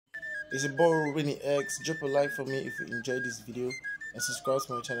It's a boy Rhenny X. Drop a like for me if you enjoyed this video and subscribe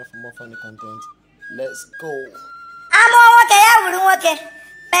to my channel for more funny content. Let's go. I'm okay. I will okay.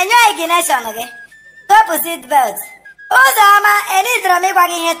 Menu ignition again. Top seat belt. Ozama, any drummy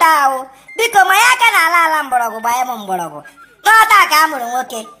wagging it out. Because my canal Lamborogo by Momborogo. Not a camera,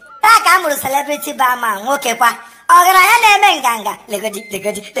 okay. That camera celebrity barman, okay, qua. Organize Ganga. Legati,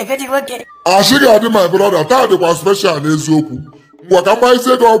 okay. I should have been my brother. I thought it was special in Zoku. What am I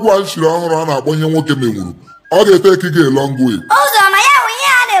saying? God wants you on when you walk in me. I'll get taking a long way. Ozama, we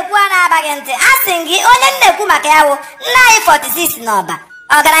had a guana bagante. I think he only the Kumakao 946 Noba.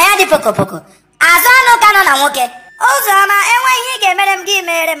 Organize Poco. As I know, canon, okay. Ozama, and when he gave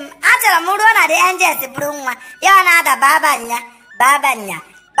him, until a Murona the angels, Bruma, Yana, Babanya.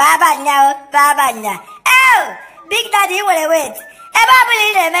 Oh, Big Daddy will wait. A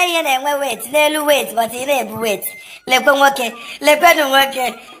babbling a man and wait, they'll wait, but he never wait. Lepoke.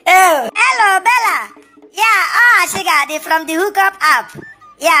 Oh, hello, Bella. Yeah, she got it from the hookup app.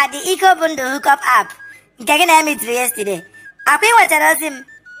 Yeah, the Eco Bundu hookup app. Taking me through yesterday. I think what I him.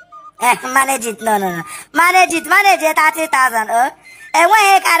 Manage it, no. Manage it, 30,000, oh. And when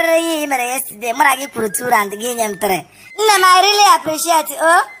I carry him yesterday, Maragi Prutur and the Guinean Tre. I really appreciate it,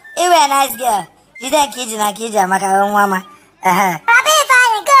 oh. You were a nice girl. You didn't kid in a kid, Macaron Mama. Ifeanyi,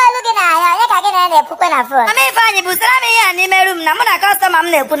 go looking at her. You can get a put on a phone. Ifeanyi, but I'm here in the room. I'm not custom. I'm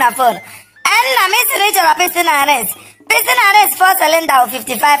not put on a phone. And I'm Rachel of Piston Arrest. Piston Arrest for cylinder of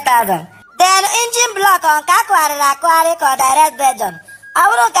 55,000. Then engine block on Kakwari or direct bedroom. I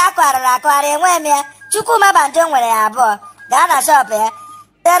will Kakwari when me Chukuma Banjon when I bought. Ghana shop here.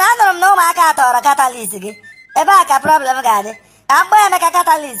 Then I don't know my cat or a catalyst. A back a problem, got it. I'm going to make a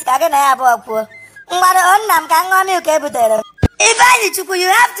catalyst. I can have a poor. What on can on you cable. Ifeanyi, you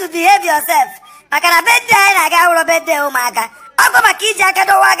have to behave yourself. I can bet there I got a bed there, Omaka. I'll go back to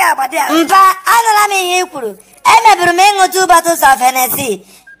Waga, but there. I don't mean you. I never made 2 bottles of Hennessy.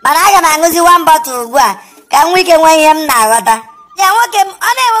 But I am only 1 bottle. Can we get one him now? Yeah, what can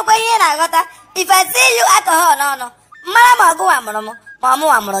I if I see you alcohol, no. Mama go on, Mamma,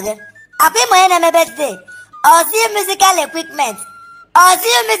 I pay my enemy birthday. Or see musical equipment. Or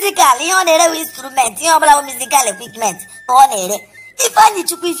see musical, you know, instrument, you know, musical equipment. Ifeanyi,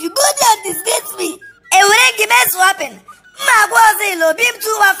 if you go there and disgrace me, and we ain't give me swapping. My was a low beam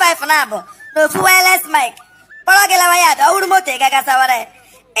 215 nabo. No wireless mic. Porogela, Urumote, Gagasaware.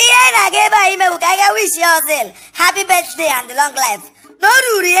 I gave a email. I wish yourself happy birthday and long life. No,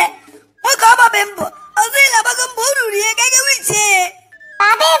 Rudy. What come up in Ozilla Bagum Buru, I wish ye.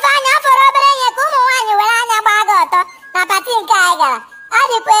 Papi, Fanya for Robert, you come on, you will have a bagot. Napatin Kaiga.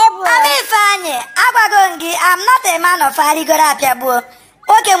 Ifeanyi, I'm not a man of Farigorapia boo.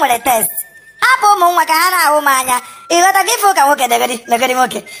 Okay, with a test. Apo Mumaka Umanya. You got a gift for Nagari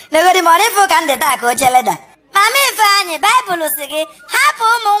money for the taco cheleda. Mammy Ifeanyi, Bible Sigi, Hapo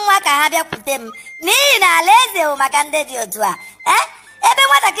Mumaka Habia put him. Nina lazy Umakande Diotua. Even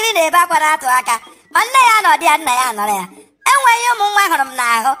what a clean a backward aka. Monday the Anayana. And when you Mumaka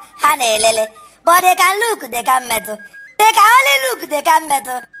now, honey lily. But they can look, they can metal. They can only look, they can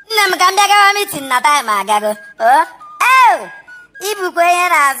metal. Nam can be meeting na time agago. Oh, Ibu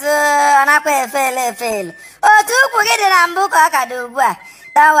Quayas, and I fail. Oh, 2 forget it and book I do.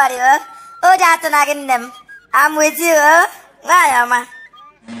 Don't worry, oh, that's an them. I'm with you, Pastor,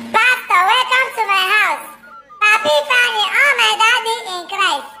 welcome to my house. Happy Ifeanyi, oh my daddy in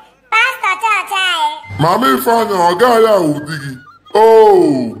Christ. Pastor Church, Mammy Ifeanyi, Ogaya Udigi.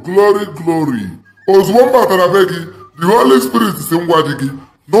 Oh, glory. Ozwomba Tarabegi. The Holy Spirit is in Wadigi.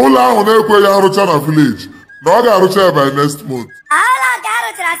 No lie on Ekwe village. No Garucha by next month. All I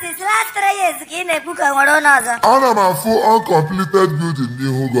got since last 3 years in a book of one another. I'm a full uncompleted building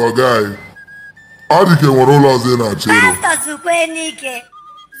in Hugo guy. Adike Warolas in our channel. Pastor Zukwenike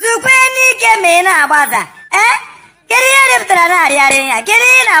Mena Baza. Get in Tranaria, get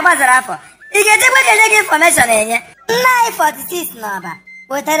in a Bazarafo. You get the information in here. 946 number.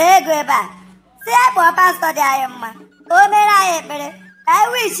 With a regular back. Say, Pastor Diamond.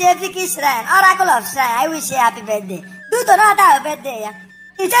 I wish you a Vicky Shrine, Oracle of Shrine. I wish you happy birthday. You do not have a birthday.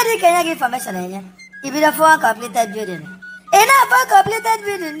 He said you can give information in here. If it's a full completed building. Enough for completed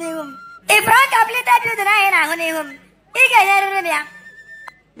building. If I completed building, I ain't a home. He can hear me.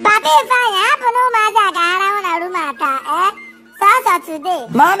 But if I happen to my Sasa today.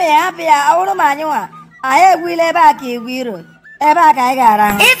 Mommy, happy hour manual. I will back you. Eback I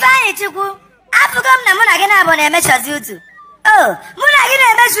got. If I took I forgot the Munagana on a measure you too. Oh, Munagana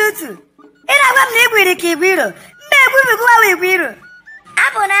measure too. And I want to live with a Kibiro. Maybe we go away with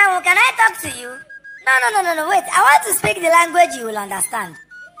Abona, can I talk to you? No, wait. I want to speak the language you will understand.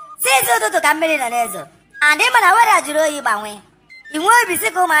 Since you to come in an ezo. And even a weather you banwe. You won't be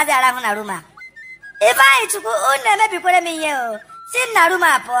sick of my Ruma. If I took on maybe put me here, sin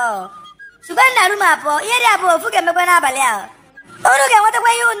Naruma po. Sugan Naruma po, Yeria Fugababalea. Oh, look at what the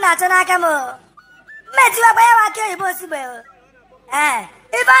way you not an Akamo. Met you away, I kill you possible.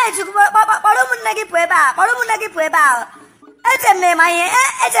 If I took Polomunagi Pueba, Polomunagi Pueba. It's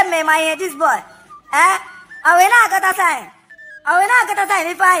a my this boy. I will not get a sign. I will not get a sign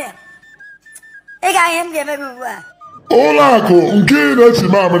if I. I am giving Ụlọakụ nke na-esi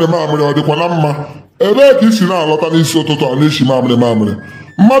mamịrị ọ dịkwa na mma ebe ka isi na-alọta n'isi ụtụtụ a na-eshi mamịrị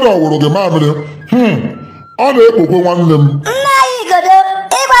mmadụ ọwụrụ gị mamịrị ọ na-ekpokwe nwanne m nna anyị igodo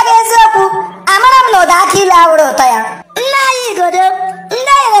ịgwa gị eziokwu amara m na ụda aka ilu awụrụ ụtọ ya nna anyị igodo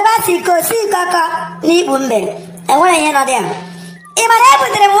ndị Yoruba si kosi kọkọ n'ikpu mbe enwere ihe nọ dị ya ị mara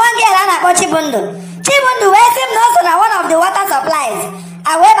ebutere m nwa gị a na-akpọ Chibundu wee sị m na o so na one of the water supplies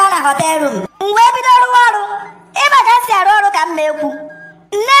a wee baa na hotel room m wee bido rụwa ọrụ ịma ka m si arụ ọrụ ka m ma ekwu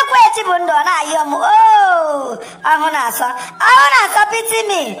nnekwu Chibundu ọ na-ayọ m ọhụ na-asọ pity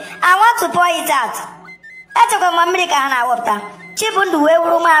me I want to pour it out echekwa m mmiri ka ha na-awụpụta Chibundu wee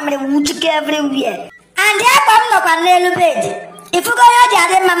wuru mamịrị wuchuke everywhere and akwa m nọkwa n'elu bed ifugo ya o ji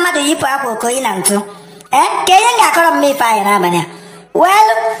adị mma mmadụ yipụ akwa okoyi na ntụ ka ihe m ga-akọrọ m Ifeanyi n'abalị a well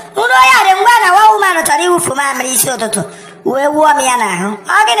nrụ ya dị ngwa na nwa woman chọrọ iwufu mamịrị isi ụtụtụ wee wuo m ya n'ahụ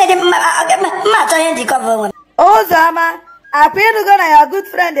ọ gịnị dị mma achọ ihe njikọba onwe m Ụzọma akwa ịnụgo na ya good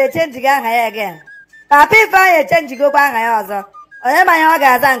friend echenjigo aha ya again papa Ifeanyi echenjigokwa aha ya ọzọ onye ma ihe ọ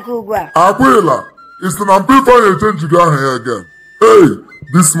ga-aza nke ugbu a Akwịla isi na mpa Ifeanyi echenjigo aha ya again hey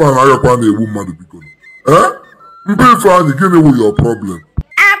this man ayọkwa na-egbu mmadụ biko mpa Ifeanyi gịnị wụ your problem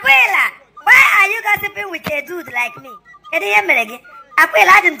Akwịla why are you gossiping with a dude like me kedu ihe mere gị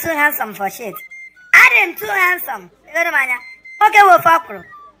Akwịla adị m too handsome for shit adị m too handsome egodo m anya nwoke wofe ọkwụrụ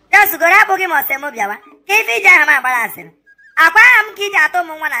jọsugoro abụghị m ọsem bịawa ka ife iji aha m agbara asịrị akwa aha m ka iji atụ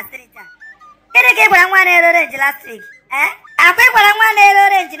ụmụ nwa na street a gịnị ka ị gwara nwa na-ere orange last week akwa ị gwara nwa na-ere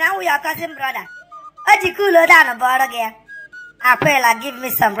orange na nwunye your cousin brother o ji cool down bụ ọrụ gị ya Akwịla give me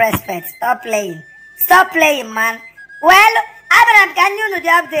some respect stop playing man well abịara m ka nye unu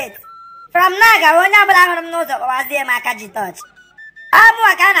dị update from now gawa onye ọbụla hụrụ m n'ụzọ kpọwazie m aka ji touch ọ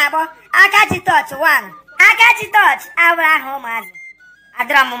mụwa ka a na-akpọ aka ji touch 1 aka ji touch abụrụ aha ụmụazị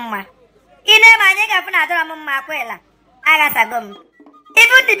adịrọ m mma ị na-eme anyị ga-afụ na adịrọ m mma Akwịla agasago m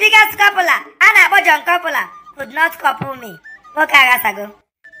even the biggest couple a na-akpọ John Couple could not couple me nwoke agasago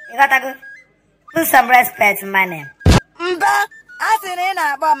ịghọtago put some respect my name mba a sị na ị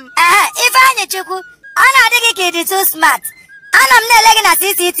na-akpọ m Ifeanyi Chukwu ọ na-adị gị ka ị dị too smart ana m na-ele gị na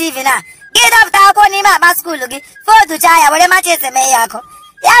CCTV na gị dọpụta akwụkwọ n'ime akpa skuulu gị fotuchaa ya were macha esi mee ya ọkụ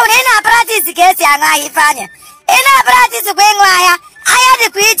ya were ị na-apratisi ka esi aṅụ ahịa Ifeanyi ị na-apratisi kwa ịṅụ ahịa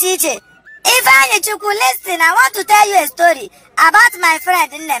dịkwa iche iche Ifeanyi Chukwu listen I want to tell you a story about my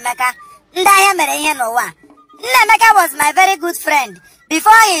friend Nnemeka ndị ahịa mere ihe n'ụwa Nnemeka was my very good friend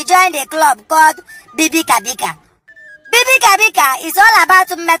before he joined a club called Bibi Kabika is all about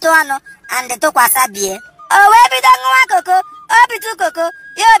mmetụ ọnụ and tụkwasa bie o wee bido ṅụwa koko obitu koko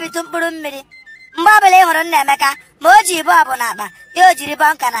ya obitu mkpụrụ mmiri mgbe ọbụla ị hụrụ Nnemeka ma o ji bọọbụ n'akpa ya o jiri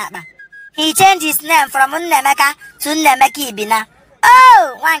bọnka n'akpa he changed his name from Nnemeka to Nnemeka Ibina oh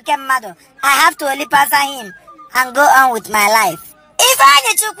nwa nke mmadụ I have to only pass him and go on with my life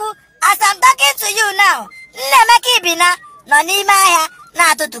Ifeanyi Chukwu as I'm talking to you now Nnemeka Ibina nọ n'ime ahịa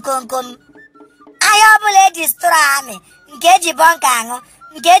na-atụtụ komkom ahịa ọbụla eji stụrụ amị nke eji bọnka aṅụ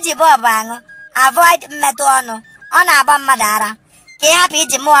nke eji bọọbụ aṅụ avoid mmetụ ọnụ ọ na-agba mmadụ ara ka ị hapụ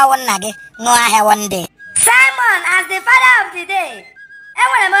iji mụwawo nna gị ṅụọ ahịa one day Simon as the father of the day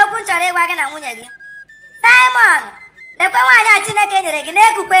enwere m okwu chọrọ ịgwa gị na nwunye gị Simon lekwe nwaanyị a Chineke nyere gị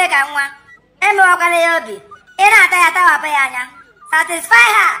na-ekukwe ka nwa emewakwala ya obi ị na-ata ya tawapụ ya anya satisfy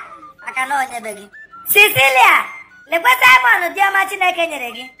her maka na onyebe gị Cecilia lekwe Simon dị ọma Chineke nyere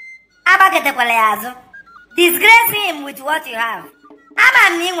gị agbaketekwala ya azụ disgrace him with what you have ama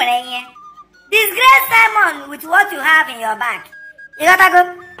m na ị nwere ihe disgrace Simon with what you have in your back ịghọtago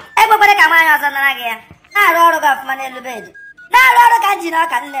ekwekwere ka nwaanyị ọzọ nara gị ya na-arụ ọrụ gị ọfụma n'elu bed na-arụ ọrụ ka njin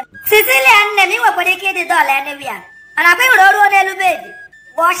ọka nne m Cecilia nne m ị nwekwara ike ịdị dọla anywhere mana akwa ịhụrụ ọrụ n'elu bed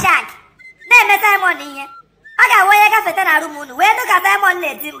gbọọ shak na-eme Simon ihe ọ ga-awụ onye gafeta na rum unu wee nụ ka Simon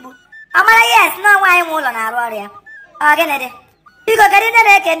na-eti mkpu ọ mara yes na nwaanyị nwe ụlọ na-arụ ọrụ ya ọ gịnị dị biko kedu ndị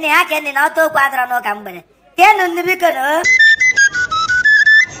na-eke nne ha ke nne na ọta okwu adọrọ n'ụka mgbede ka enu ndị biko na